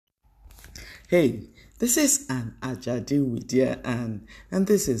Hey, this is Anne Ajadi with Dear Anne, and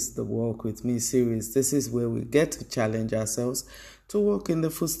this is the Walk With Me series. This is where we get to challenge ourselves to walk in the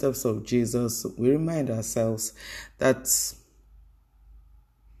footsteps of Jesus. We remind ourselves that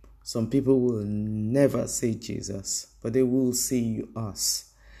some people will never see Jesus, but they will see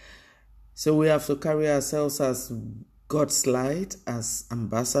us. So we have to carry ourselves as God's light, as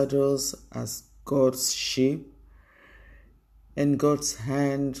ambassadors, as God's sheep, and God's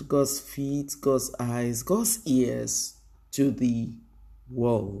hand, God's feet, God's eyes, God's ears to the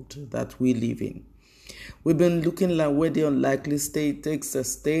world that we live in. We've been looking at where the unlikely state takes the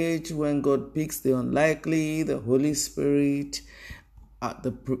stage, when God picks the unlikely, the Holy Spirit, at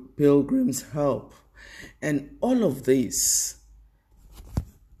the pilgrim's help. And all of this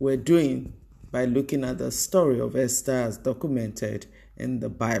we're doing by looking at the story of Esther as documented in the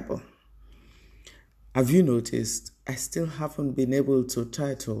Bible. Have you noticed? I still haven't been able to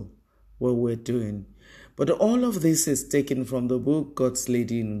title what we're doing. But all of this is taken from the book God's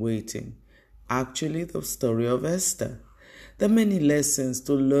Lady in Waiting. Actually, the story of Esther. There are many lessons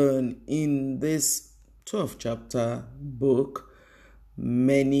to learn in this 12-chapter book.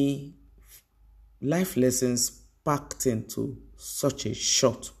 Many life lessons packed into such a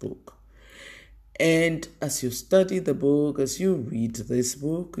short book. And as you study the book, as you read this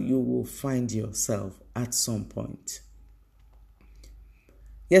book, you will find yourself at some point.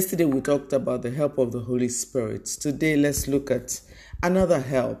 Yesterday we talked about the help of the Holy Spirit. Today let's look at another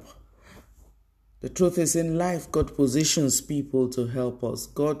help. The truth is, in life, God positions people to help us.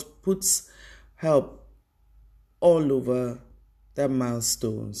 God puts help all over their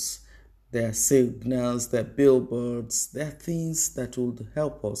milestones. There are signals, there are billboards, there are things that will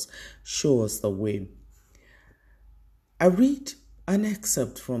help us, show us the way. I read an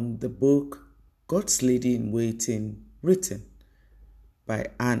excerpt from the book God's Lady in Waiting, written by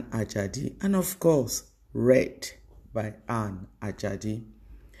Anne Ajadi, and of course, read by Anne Ajadi.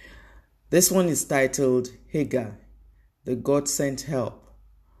 This one is titled Hagar, the God-sent help.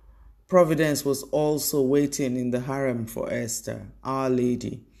 Providence was also waiting in the harem for Esther, Our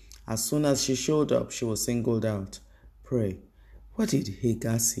Lady. As soon as she showed up, she was singled out. Pray, what did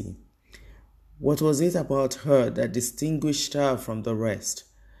Hagar see? What was it about her that distinguished her from the rest?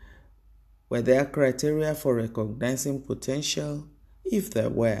 Were there criteria for recognizing potential? If there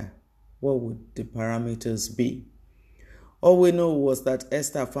were, what would the parameters be? All we know was that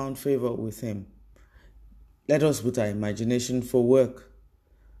Esther found favor with him. Let us put our imagination to work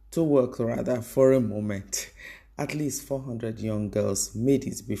for a moment. At least 400 young girls made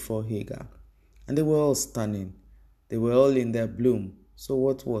it before Hagar, and they were all stunning. They were all in their bloom. So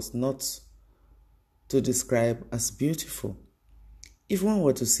what was not to describe as beautiful? If one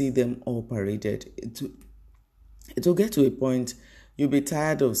were to see them all paraded, it will get to a point you'll be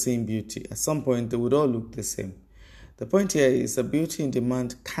tired of seeing beauty. At some point, they would all look the same. The point here is that beauty in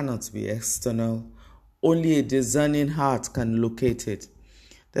demand cannot be external. Only a discerning heart can locate it.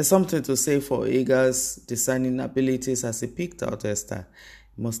 There's something to say for Hagar's discerning abilities as he picked out Esther.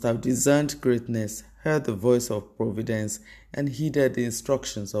 He must have discerned greatness, heard the voice of providence, and heeded the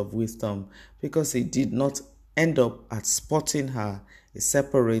instructions of wisdom, because he did not end up at spotting her. He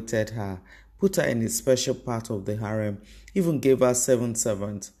separated her, put her in a special part of the harem, even gave her 7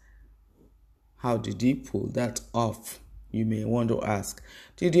 servants. How did he pull that off? You may want to ask.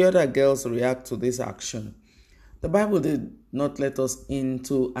 Did the other girls react to this action? The Bible did not let us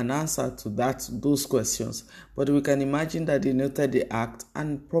into an answer to those questions, but we can imagine that they noted the act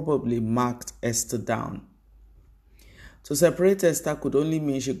and probably marked Esther down. To separate Esther could only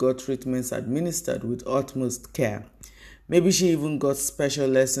mean she got treatments administered with utmost care. Maybe she even got special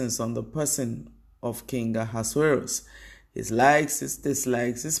lessons on the person of King Ahasuerus, his likes, his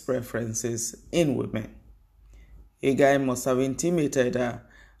dislikes, his preferences in women. Hagar must have intimated her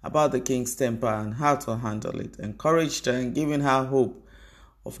about the king's temper and how to handle it, encouraged her and given her hope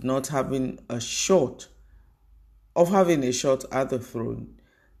of having a shot at the throne.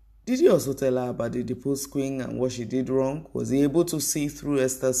 Did he also tell her about the deposed queen and what she did wrong? Was he able to see through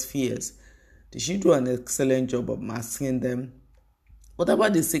Esther's fears? Did she do an excellent job of masking them? What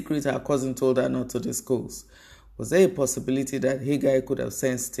about the secret her cousin told her not to disclose? Was there a possibility that Hagar could have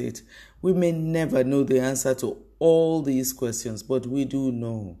sensed it? We may never know the answer to all these questions, but we do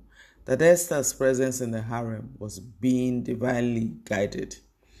know that Esther's presence in the harem was being divinely guided.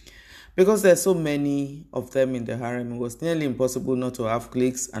 Because there are so many of them in the harem, it was nearly impossible not to have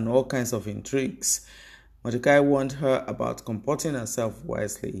cliques and all kinds of intrigues. Mordecai warned her about comporting herself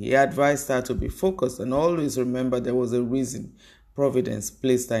wisely. He advised her to be focused and always remember there was a reason Providence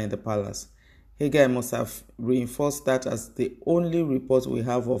placed her in the palace. Haggai must have reinforced that as the only report we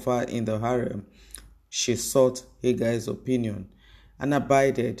have of her in the harem. She sought Haggai's opinion and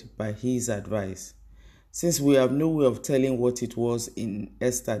abided by his advice. Since we have no way of telling what it was in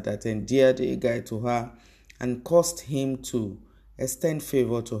Esther that endeared Haggai to her and caused him to extend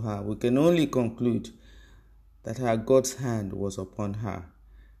favor to her, we can only conclude that her God's hand was upon her,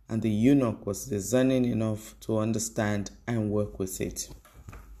 and the eunuch was discerning enough to understand and work with it.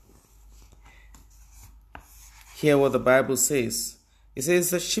 Hear what the Bible says. It says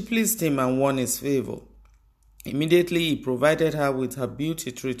that she pleased him and won his favor. Immediately he provided her with her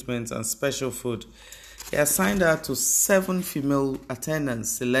beauty treatments and special food. He assigned her to 7 female attendants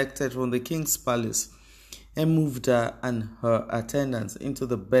selected from the king's palace and moved her and her attendants into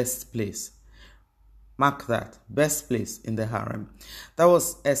the best place. Mark that, best place in the harem. That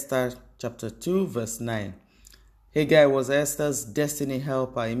was Esther chapter 2 verse 9. Haggai was Esther's destiny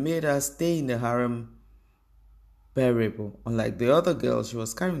helper. He made her stay in the harem bearable. Unlike the other girls, she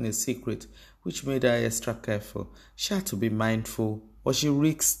was carrying a secret, which made her extra careful. She had to be mindful, or she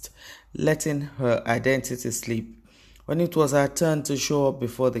risked letting her identity slip. When it was her turn to show up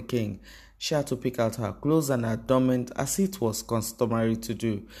before the king, she had to pick out her clothes and adornment as it was customary to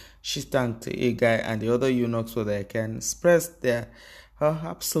do. She thanked Haggai and the other eunuchs for their care and expressed her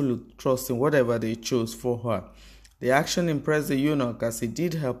absolute trust in whatever they chose for her. The action impressed the eunuch as he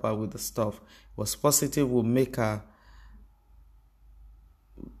did help her with the stuff. It was positive, would make her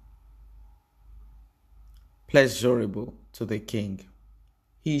pleasurable to the king.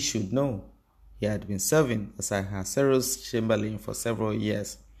 He should know he had been serving as Ahasuerus' chamberlain for several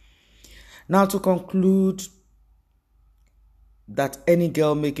years. Now, to conclude, that any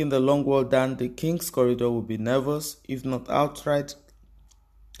girl making the long walk down the king's corridor would be nervous, if not outright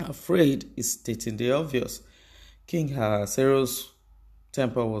afraid, is stating the obvious. King Ahasuerus'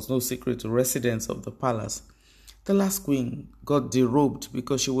 temper was no secret to residents of the palace. The last queen got derobed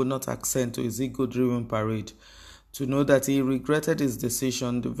because she would not assent to his ego-driven parade. To know that he regretted his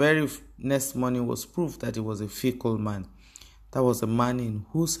decision the very next morning was proof that he was a fickle man. That was a man in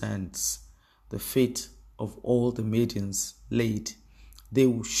whose hands the fate of all the maidens laid.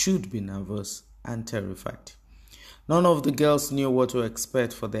 They should be nervous and terrified. None of the girls knew what to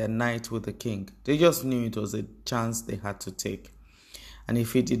expect for their night with the king. They just knew it was a chance they had to take. And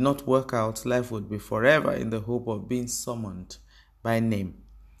if it did not work out, life would be forever in the hope of being summoned by name.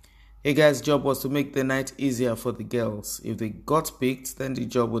 Haggai's job was to make the night easier for the girls. If they got picked, then the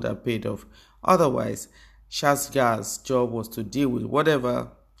job would have paid off. Otherwise, Shashgaz's job was to deal with whatever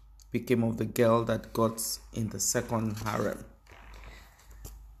became of the girl that got in the second harem.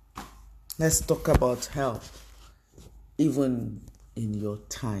 Let's talk about help, even in your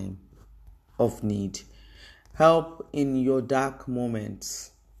time of need. Help in your dark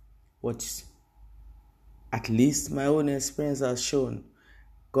moments. What at least my own experience has shown,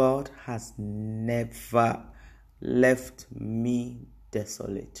 God has never left me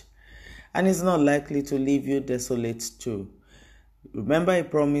desolate. And He's not likely to leave you desolate too. Remember, He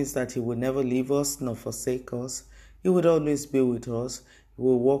promised that He would never leave us nor forsake us. He would always be with us. He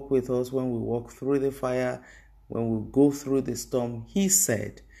will walk with us when we walk through the fire, when we go through the storm. He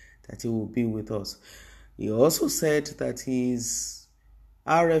said that He will be with us. He also said that He is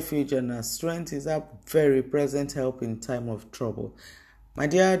our refuge and our strength, is our very present help in time of trouble. My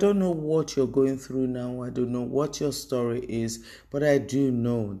dear, I don't know what you're going through now. I don't know what your story is, but I do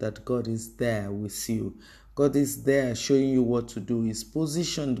know that God is there with you. God is there showing you what to do. He's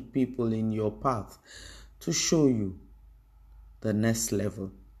positioned people in your path to show you the next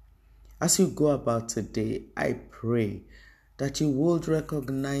level. As you go about today, I pray that you would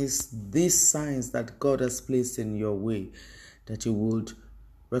recognize these signs that God has placed in your way, that you would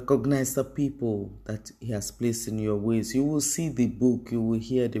recognize the people that He has placed in your ways. You will see the book, you will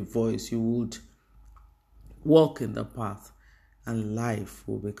hear the voice, you would walk in the path, and life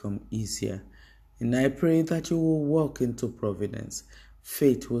will become easier. And I pray that you will walk into providence.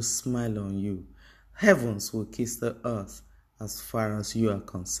 Fate will smile on you. Heavens will kiss the earth as far as you are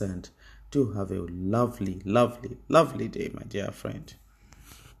concerned. Do have a lovely, lovely, lovely day, my dear friend.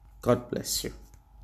 God bless you.